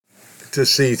To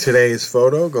see today's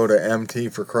photo, go to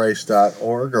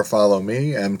mtforchrist.org or follow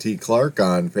me, MT Clark,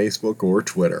 on Facebook or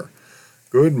Twitter.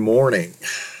 Good morning.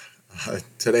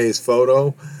 Today's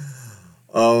photo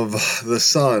of the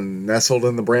sun nestled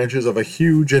in the branches of a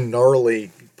huge and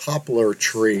gnarly poplar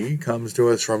tree comes to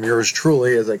us from yours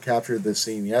truly, as I captured this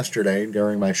scene yesterday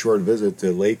during my short visit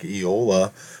to Lake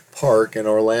Eola Park in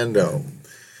Orlando.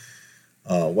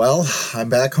 I'm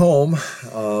back home,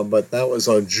 but that was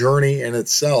a journey in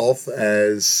itself,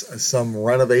 as some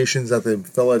renovations at the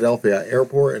Philadelphia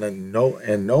airport and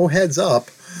no heads up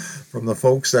from the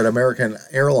folks at American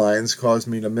Airlines caused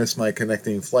me to miss my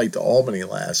connecting flight to Albany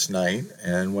last night.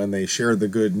 And when they shared the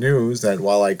good news that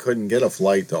while I couldn't get a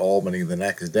flight to Albany the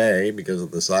next day because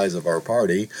of the size of our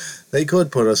party, they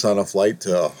could put us on a flight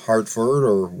to Hartford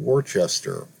or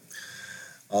Worcester.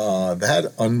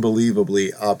 That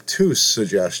unbelievably obtuse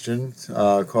suggestion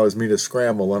caused me to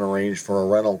scramble and arrange for a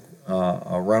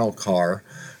rental car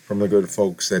from the good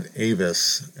folks at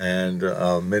Avis and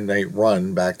a midnight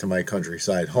run back to my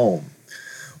countryside home.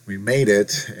 We made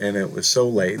it, and it was so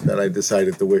late that I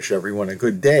decided to wish everyone a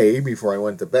good day before I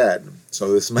went to bed.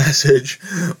 So this message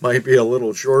might be a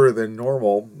little shorter than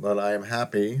normal, but I am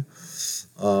happy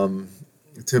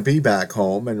to be back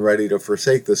home and ready to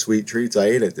forsake the sweet treats I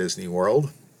ate at Disney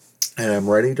World. And I'm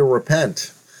ready to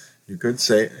repent. You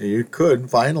could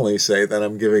finally say that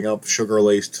I'm giving up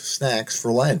sugar-laced snacks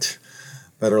for Lent.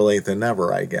 Better late than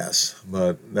never, I guess.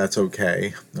 But that's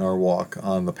okay. Our walk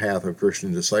on the path of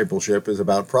Christian discipleship is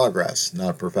about progress,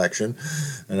 not perfection.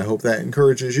 And I hope that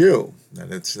encourages you, that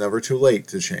it's never too late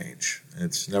to change.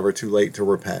 It's never too late to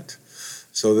repent.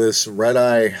 So this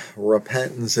red-eye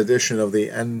repentance edition of the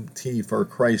MT for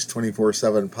Christ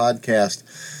 24/7 podcast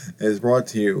is brought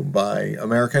to you by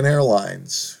American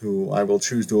Airlines, who I will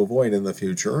choose to avoid in the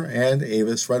future, and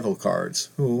Avis Rental Cards,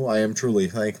 who I am truly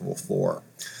thankful for.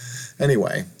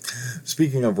 Anyway,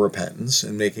 speaking of repentance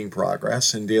and making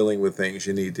progress and dealing with things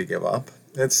you need to give up,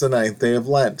 it's the 9th day of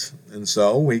Lent, and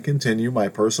so we continue my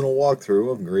personal walkthrough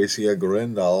of Gracia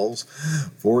Grindal's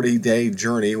 40-day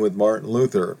journey with Martin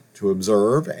Luther to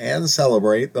observe and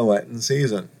celebrate the Lenten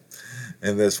season.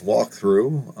 In this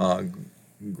walkthrough,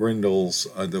 Grindal's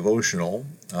devotional,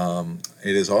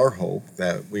 it is our hope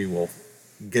that we will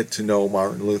get to know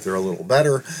Martin Luther a little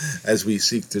better as we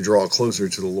seek to draw closer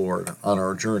to the Lord on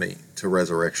our journey to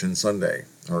Resurrection Sunday,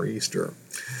 or Easter.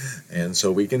 And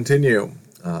so we continue.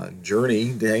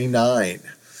 Journey Day 9.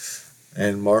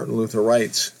 And Martin Luther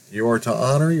writes, "You are to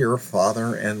honor your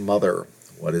father and mother."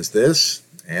 What is this?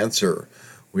 Answer: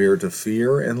 we are to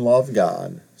fear and love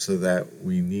God, so that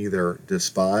we neither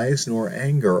despise nor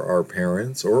anger our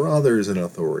parents or others in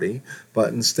authority,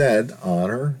 but instead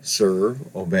honor, serve,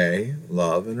 obey,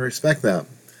 love, and respect them.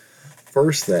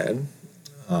 First then,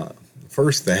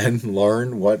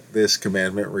 learn what this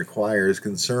commandment requires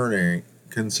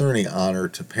concerning honor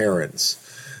to parents.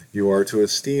 You are to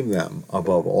esteem them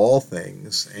above all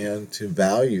things and to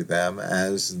value them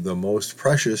as the most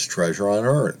precious treasure on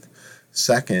earth.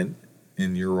 Second,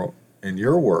 in your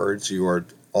words, you are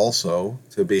also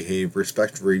to behave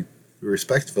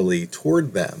respectfully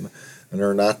toward them, and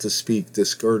are not to speak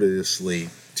discourteously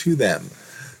to them,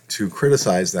 to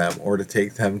criticize them, or to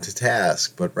take them to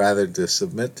task, but rather to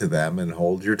submit to them and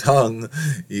hold your tongue,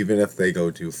 even if they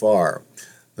go too far.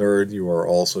 Third, you are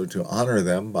also to honor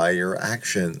them by your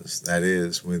actions, that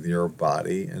is, with your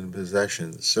body and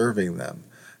possessions, serving them,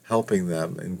 helping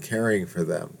them, and caring for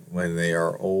them when they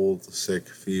are old, sick,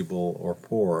 feeble, or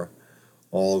poor.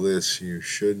 All this you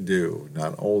should do,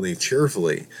 not only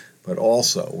cheerfully, but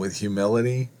also with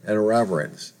humility and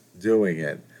reverence, doing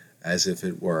it as if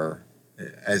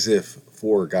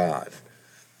for God.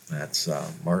 That's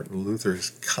Martin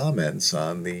Luther's comments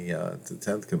on the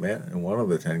 10th commandment, and one of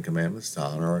the 10 commandments, to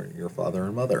honor your father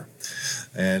and mother.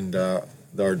 And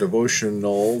our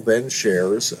devotional then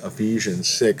shares Ephesians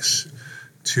 6,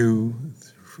 2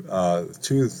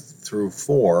 through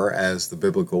 4 as the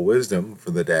biblical wisdom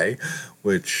for the day,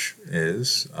 which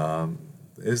is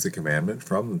the commandment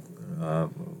from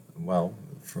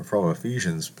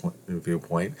Ephesians'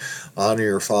 viewpoint. Honor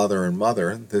your father and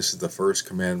mother. This is the first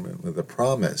commandment with a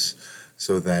promise,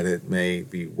 so that it may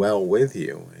be well with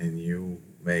you and you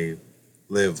may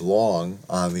live long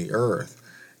on the earth.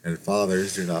 And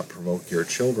fathers, do not provoke your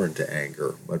children to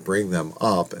anger, but bring them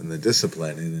up in the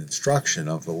discipline and instruction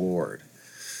of the Lord.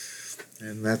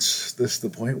 And this is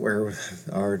the point where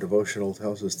our devotional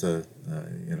tells us to,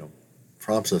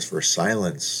 prompts us for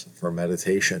silence, for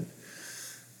meditation.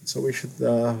 So we should,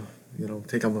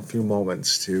 take a few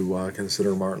moments to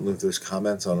consider Martin Luther's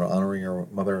comments on honoring our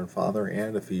mother and father,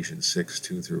 and Ephesians 6,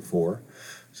 2 through 4.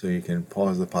 So you can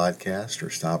pause the podcast or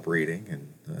stop reading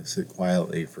and sit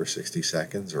quietly for 60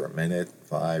 seconds or a minute,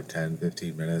 5, 10,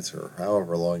 15 minutes, or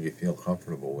however long you feel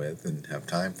comfortable with and have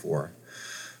time for.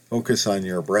 Focus on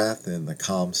your breath and the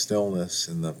calm stillness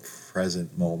in the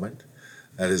present moment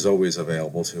that is always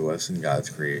available to us in God's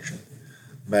creation.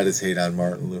 Meditate on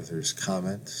Martin Luther's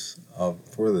comments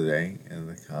for the day and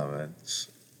the comments.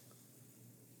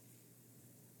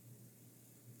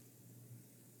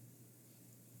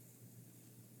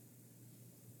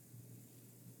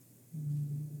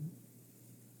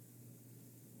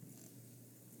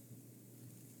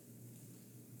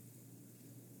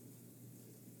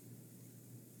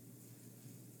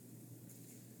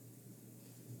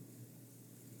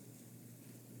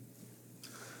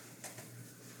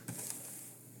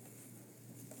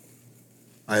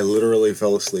 I literally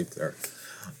fell asleep there.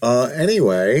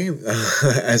 Anyway,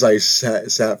 as I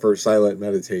sat for silent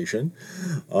meditation,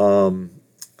 we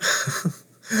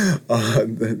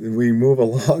move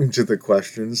along to the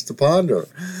questions to ponder.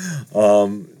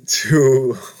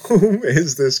 To whom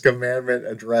is this commandment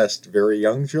addressed? Very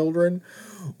young children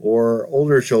or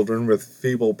older children with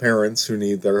feeble parents who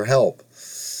need their help?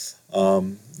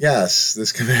 Yes,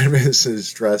 this commandment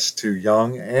is addressed to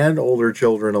young and older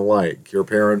children alike. Your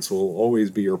parents will always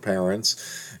be your parents,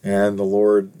 and the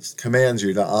Lord commands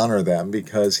you to honor them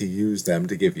because He used them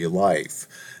to give you life.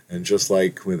 And just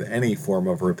like with any form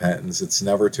of repentance, it's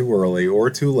never too early or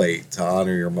too late to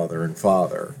honor your mother and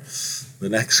father. The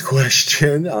next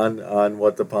question on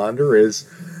what to ponder is,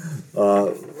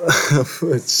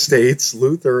 it states,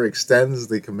 Luther extends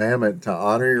the commandment to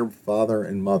honor your father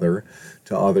and mother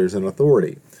to others in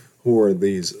authority. Who are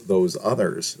those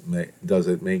others? Does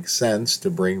it make sense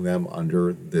to bring them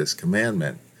under this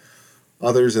commandment?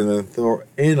 Others in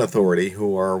authority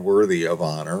who are worthy of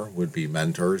honor would be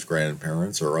mentors,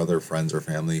 grandparents, or other friends or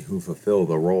family who fulfill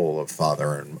the role of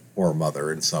father or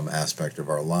mother in some aspect of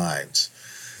our lives.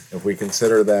 If we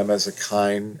consider them as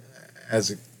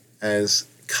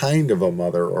kind of a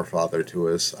mother or father to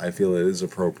us, I feel it is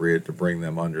appropriate to bring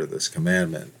them under this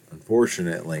commandment.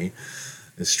 Unfortunately,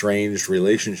 estranged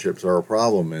relationships are a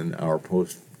problem in our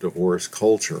post-divorce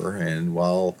culture, and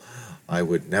while I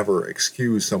would never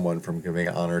excuse someone from giving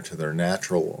honor to their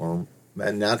natural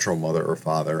mother or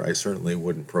father, I certainly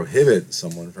wouldn't prohibit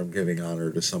someone from giving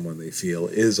honor to someone they feel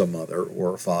is a mother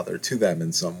or a father to them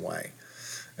in some way.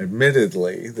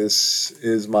 Admittedly, this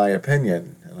is my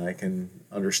opinion, and I can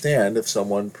understand if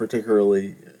someone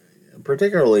particularly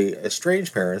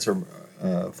estranged parents or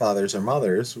fathers or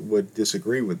mothers would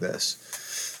disagree with this.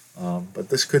 But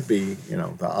this could be,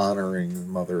 the honoring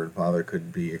mother and father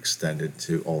could be extended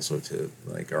to also to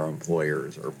like our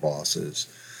employers or bosses.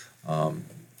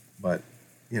 But,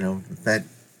 that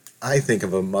I think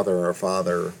of a mother or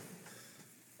father,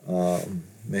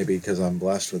 maybe because I'm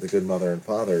blessed with a good mother and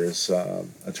father, is a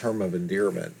term of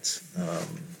endearment.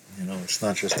 It's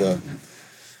not just a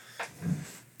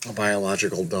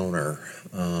biological donor.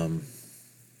 A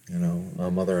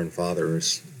mother and father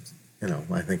is,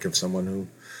 I think of someone who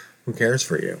cares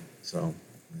for you. So,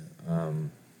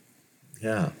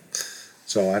 yeah.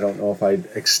 So I don't know if I'd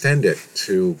extend it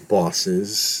to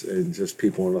bosses and just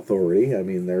people in authority. I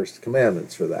mean, there's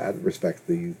commandments for that. Respect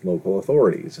the local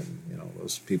authorities and,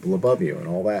 those people above you and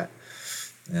all that.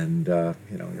 And,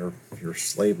 your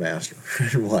slave master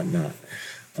and whatnot.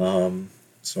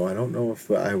 So I don't know if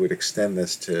I would extend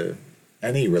this to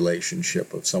any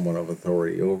relationship of someone of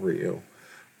authority over you.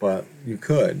 But you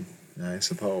could, I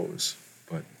suppose.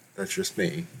 But that's just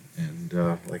me. And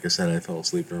like I said, I fell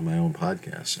asleep during my own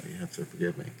podcast, so you have to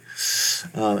forgive me.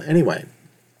 Anyway,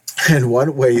 in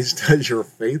what ways does your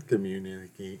faith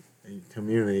community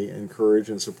encourage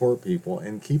and support people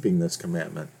in keeping this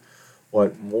commandment?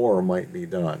 What more might be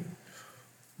done?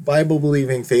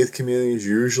 Bible-believing faith communities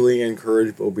usually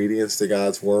encourage obedience to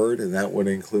God's word, and that would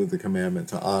include the commandment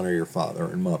to honor your father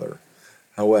and mother.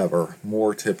 However,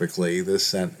 more typically, this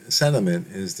sentiment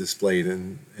is displayed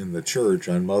in the church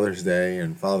on Mother's Day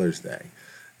and Father's Day,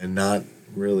 and not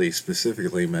really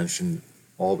specifically mentioned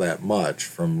all that much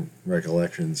from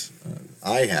recollections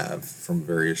I have from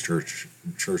various church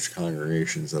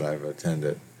congregations that I've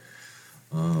attended.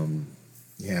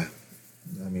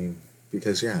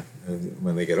 Because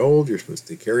when they get old, you're supposed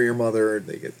to take care of your mother.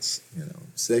 They get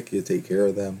sick, you take care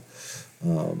of them.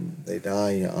 They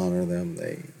die, you honor them.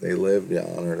 They live, you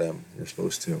honor them. You're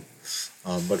supposed to.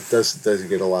 But it does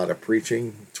get a lot of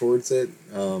preaching towards it.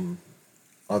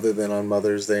 Other than on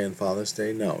Mother's Day and Father's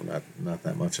Day, no, not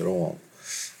that much at all.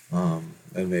 And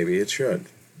maybe it should.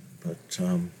 But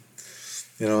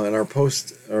in our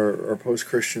post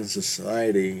Christian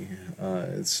society,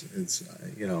 it's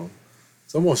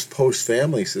it's almost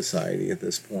post-family society at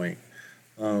this point,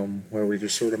 where we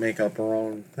just sort of make up our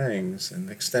own things, and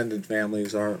extended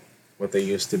families aren't what they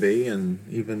used to be, and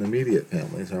even immediate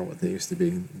families aren't what they used to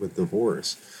be with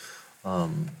divorce.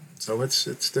 So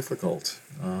it's difficult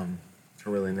to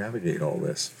really navigate all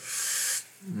this.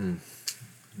 You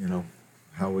know,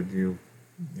 how would you,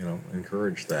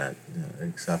 encourage that?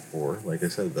 Except for, like I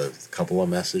said, the couple of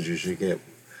messages you get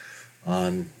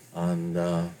on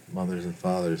mothers and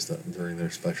fathers during their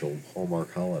special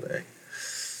Hallmark holiday.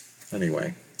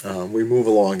 Anyway, we move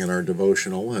along in our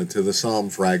devotional to the Psalm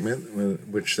fragment,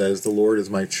 which says, "The Lord is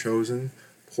my chosen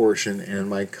portion and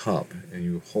my cup, and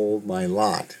you hold my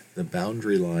lot. The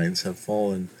boundary lines have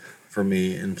fallen for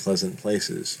me in pleasant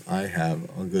places. I have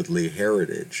a goodly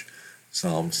heritage."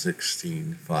 Psalm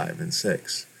 16, 5 and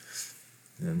 6.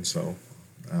 And so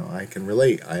I can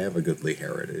relate. I have a goodly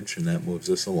heritage, and that moves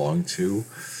us along to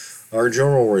our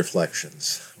journal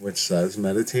reflections, which says,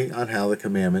 "Meditate on how the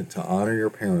commandment to honor your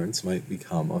parents might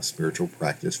become a spiritual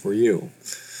practice for you."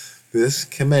 This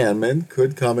commandment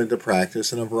could come into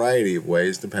practice in a variety of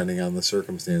ways depending on the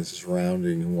circumstances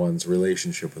surrounding one's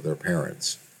relationship with their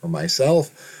parents. For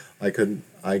myself, I could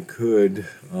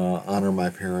honor my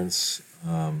parents.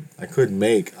 I could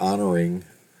make honoring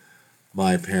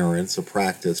my parents a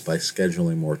practice by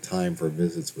scheduling more time for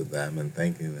visits with them and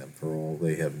thanking them for all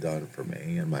they have done for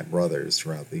me and my brothers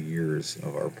throughout the years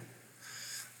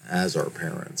as our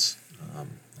parents.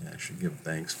 I should give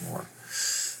thanks more.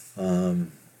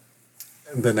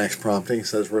 The next prompting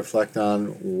says, reflect on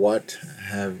what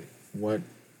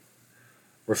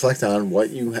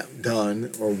you have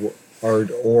done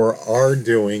or are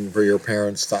doing for your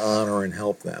parents to honor and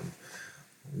help them.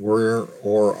 Were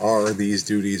or are these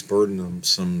duties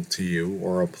burdensome to you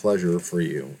or a pleasure for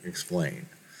you? Explain.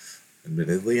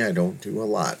 Admittedly, I don't do a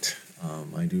lot.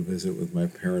 I do visit with my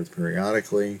parents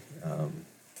periodically,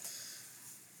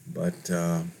 but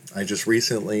I just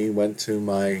recently went to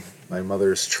my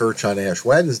mother's church on Ash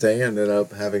Wednesday, ended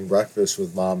up having breakfast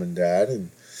with Mom and Dad,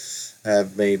 and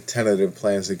have made tentative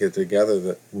plans to get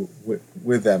together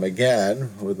with them again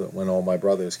when all my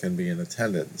brothers can be in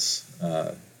attendance.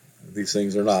 These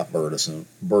things are not burdensome,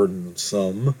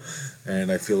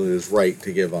 and I feel it is right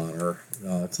to give honor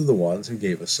to the ones who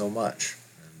gave us so much.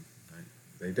 And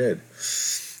they did.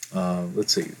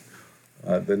 Let's see.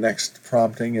 The next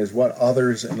prompting is, what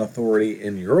others in authority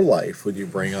in your life would you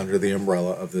bring under the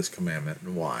umbrella of this commandment,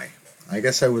 and why? I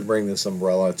guess I would bring this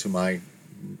umbrella to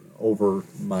over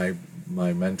my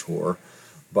mentor,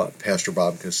 but Pastor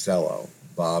Bob Costello.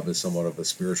 Bob is somewhat of a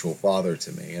spiritual father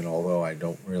to me, and although I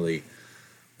don't really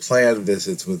plan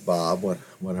visits with Bob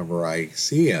whenever I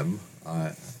see him,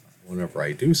 whenever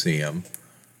I do see him,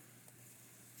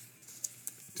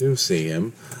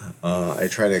 I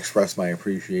try to express my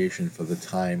appreciation for the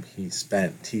time he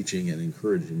spent teaching and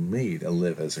encouraging me to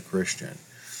live as a Christian.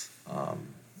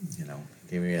 He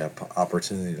gave me an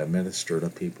opportunity to minister to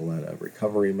people at a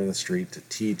recovery ministry, to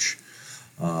teach,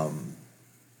 and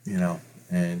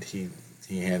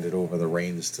he handed over the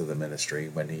reins to the ministry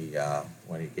when he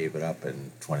gave it up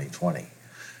in 2020,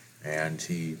 and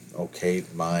he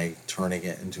okayed my turning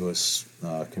it into a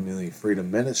community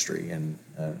freedom ministry. And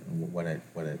when it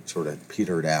sort of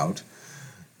petered out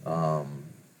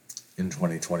in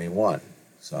 2021,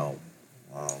 so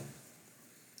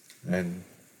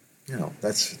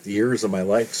that's the years of my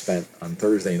life spent on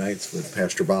Thursday nights with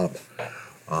Pastor Bob.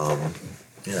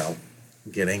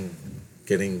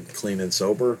 Getting clean and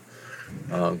sober.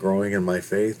 Growing in my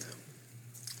faith,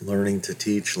 learning to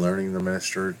teach, learning to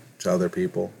minister to other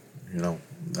people.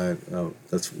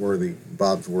 That's worthy.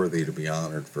 Bob's worthy to be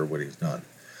honored for what he's done,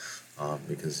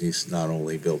 because he's not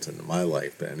only built into my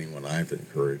life, but anyone I've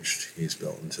encouraged, he's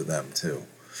built into them too.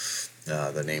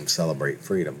 The name Celebrate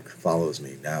Freedom follows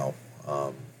me now,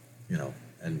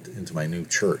 and into my new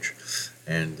church,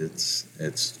 and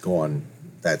it's going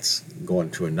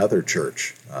to another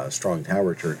church, Strong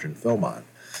Tower Church in Philmont.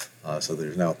 So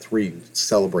there's now 3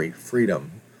 Celebrate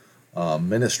Freedom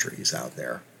ministries out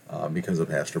there because of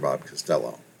Pastor Bob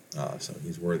Costello. So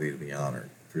he's worthy to be honored,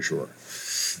 for sure.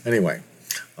 Anyway,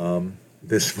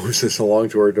 this moves us along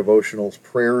to our devotionals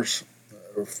prayer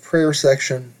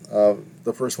section.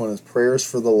 The first one is prayers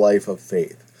for the life of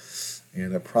faith.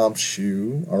 And it prompts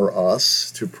you, or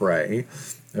us, to pray.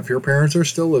 If your parents are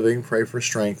still living, pray for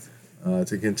strength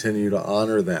to continue to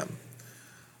honor them.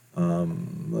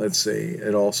 Let's see,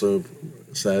 it also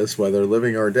says, whether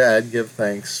living or dead, give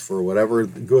thanks for whatever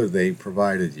good they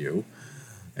provided you,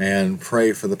 and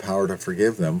pray for the power to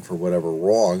forgive them for whatever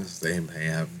wrongs they may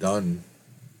have done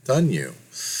you.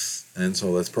 And so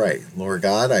let's pray. Lord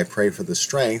God, I pray for the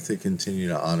strength to continue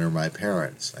to honor my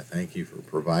parents. I thank you for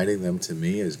providing them to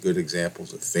me as good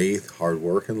examples of faith, hard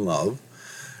work, and love.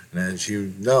 And as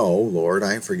you know, Lord,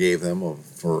 I forgave them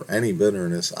for any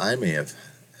bitterness I may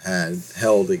have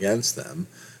held against them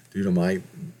due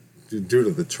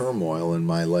to the turmoil in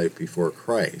my life before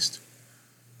Christ.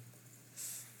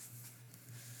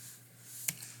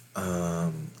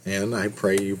 And I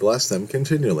pray you bless them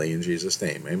continually in Jesus'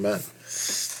 name. Amen.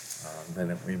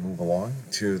 Then we move along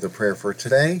to the prayer for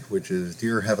today, which is,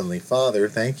 Dear Heavenly Father,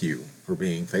 thank you for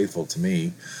being faithful to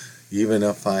me, even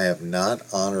if I have not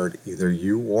honored either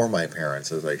you or my parents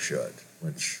as I should,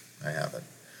 which I haven't.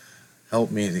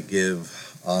 Help me to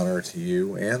give honor to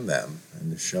you and them,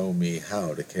 and to show me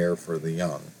how to care for the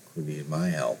young who need my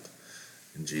help.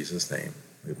 In Jesus' name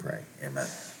we pray. Amen.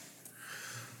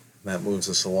 That moves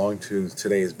us along to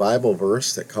today's Bible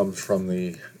verse that comes from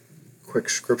the Quick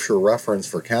Scripture Reference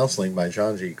for Counseling by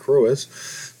John G.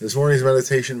 Cruis. This morning's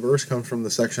meditation verse comes from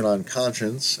the section on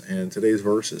conscience, and today's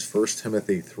verse is 1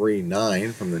 Timothy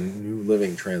 3:9 from the New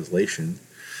Living Translation.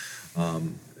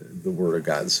 The Word of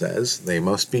God says, They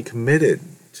must be committed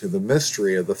to the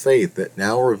mystery of the faith that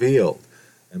now revealed,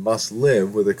 and must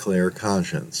live with a clear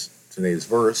conscience. Today's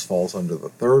verse falls under the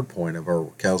third point of our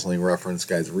Counseling Reference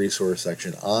Guide's resource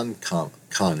section on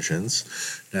conscience.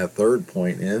 That third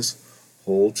point is,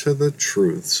 hold to the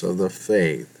truths of the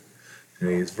faith.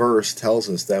 Today's verse tells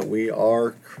us that we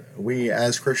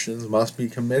as Christians must be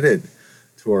committed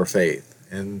to our faith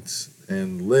and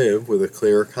live with a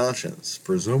clear conscience,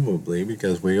 presumably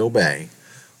because we obey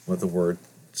what the Word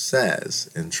says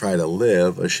and try to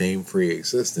live a shame-free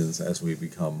existence as we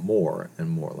become more and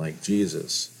more like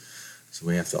Jesus. So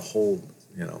we have to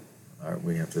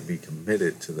we have to be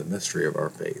committed to the mystery of our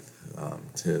faith,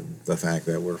 to the fact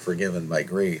that we're forgiven by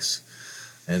grace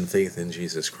and faith in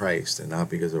Jesus Christ, and not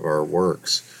because of our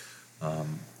works.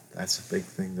 That's a big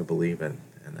thing to believe in,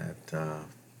 and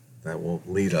that will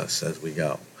lead us as we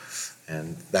go,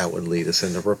 and that would lead us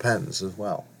into repentance as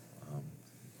well.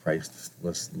 Christ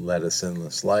led a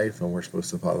sinless life, and we're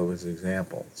supposed to follow his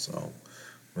example. So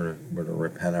we're to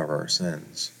repent of our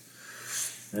sins.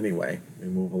 Anyway, we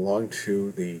move along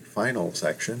to the final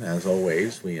section. As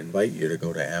always, we invite you to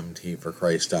go to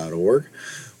mtforchrist.org,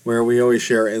 where we always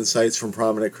share insights from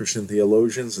prominent Christian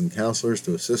theologians and counselors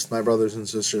to assist my brothers and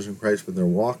sisters in Christ with their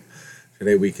walk.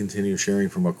 Today we continue sharing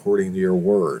from According to Your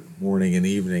Word, Morning and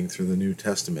Evening Through the New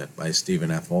Testament by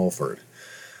Stephen F. Alford.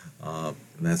 And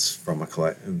that's from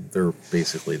they're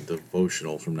basically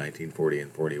devotionals from 1940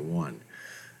 and 41.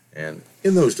 And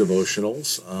in those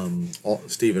devotionals,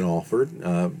 Stephen Alford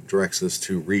directs us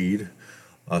to read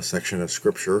a section of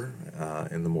Scripture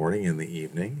in the morning and the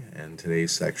evening. And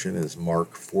today's section is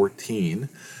Mark 14.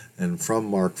 And from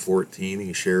Mark 14,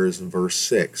 he shares in verse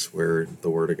 6, where the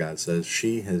Word of God says,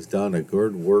 She has done a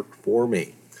good work for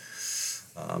me.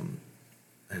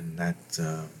 And that,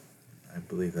 I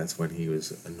believe that's when he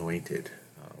was anointed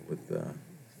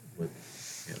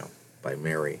by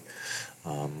Mary.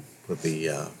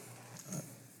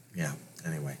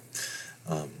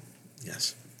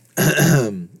 Yes.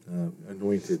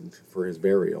 Anointed for his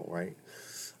burial, right?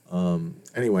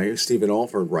 Anyway, Stephen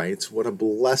Alford writes, What a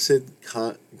blessed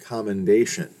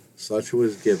commendation such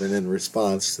was given in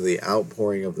response to the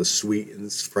outpouring of the sweet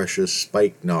and precious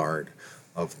spikenard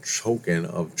of token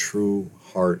of true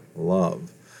heart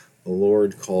love. The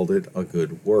Lord called it a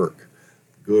good work.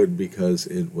 Good because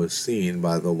it was seen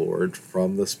by the Lord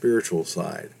from the spiritual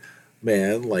side.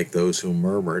 Man, like those who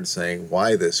murmured, saying,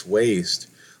 Why this waste?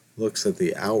 Looks at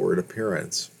the outward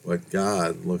appearance, but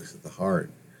God looks at the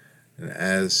heart. And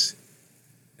as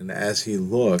he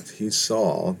looked, he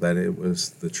saw that it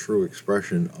was the true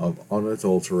expression of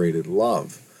unadulterated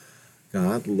love.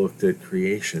 God looked at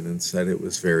creation and said it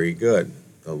was very good.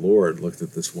 The Lord looked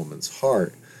at this woman's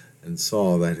heart and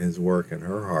saw that his work in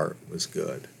her heart was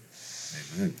good.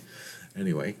 Amen.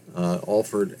 Anyway,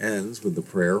 Alford ends with the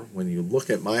prayer, When you look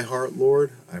at my heart,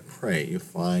 Lord, I pray you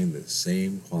find the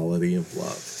same quality of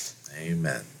love.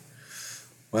 Amen.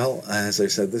 Well, as I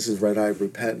said, this is Red Eye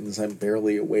Repentance. I'm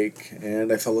barely awake,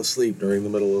 and I fell asleep during the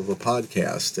middle of a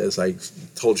podcast, as I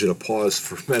told you to pause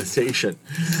for meditation.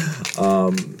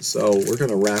 So we're going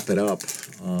to wrap it up,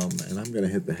 and I'm going to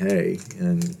hit the hay.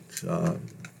 And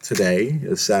today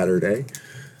is Saturday.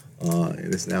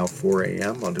 It is now 4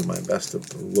 a.m. I'll do my best to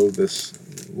load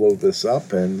this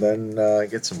up, and then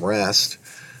get some rest.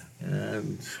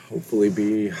 And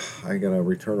hopefully I got to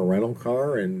return a rental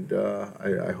car, and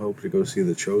I hope to go see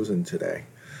The Chosen today.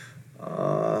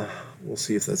 We'll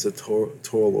see if that's a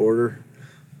tall order.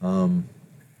 But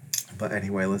But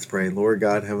anyway, let's pray. Lord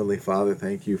God, Heavenly Father,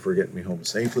 thank you for getting me home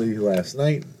safely last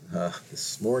night,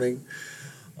 this morning.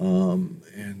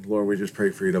 And Lord, we just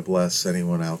pray for you to bless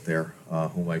anyone out there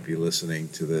who might be listening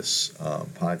to this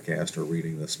podcast or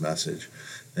reading this message,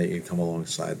 that you come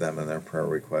alongside them in their prayer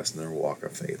request and their walk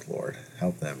of faith, Lord.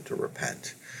 Help them to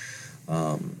repent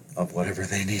of whatever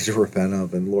they need to repent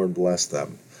of, and Lord, bless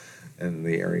them in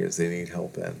the areas they need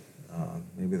help in.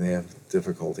 Maybe they have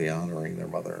difficulty honoring their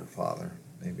mother and father.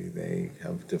 Maybe they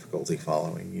have difficulty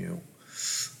following you.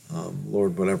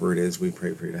 Lord, whatever it is, we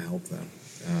pray for you to help them.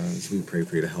 As we pray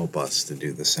for you to help us to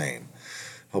do the same.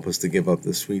 Help us to give up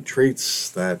the sweet treats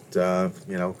that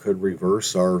could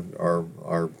reverse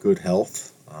our good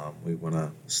health. We want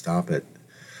to stop it,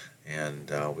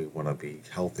 and we want to be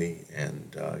healthy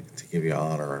and to give you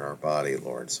honor in our body,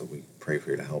 Lord. So we pray for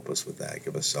you to help us with that.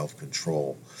 Give us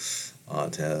self-control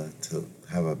to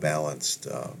have a balanced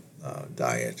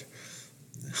diet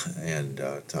and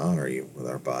to honor you with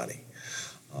our body.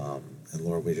 And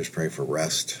Lord, we just pray for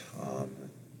rest.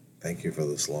 Thank you for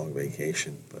this long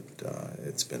vacation, but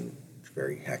it's been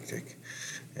very hectic,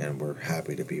 and we're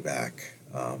happy to be back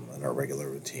in our regular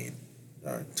routine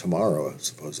tomorrow,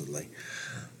 supposedly.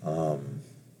 And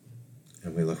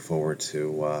we look forward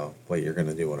to what you're going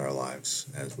to do in our lives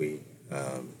as we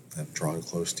have drawn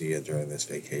close to you during this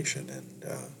vacation, and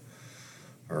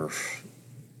are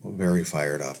very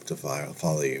fired up to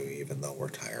follow you, even though we're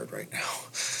tired right now.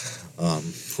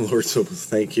 Lord, so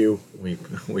thank you. We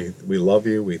love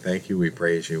you. We thank you. We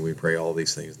praise you. We pray all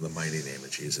these things in the mighty name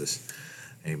of Jesus.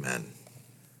 Amen.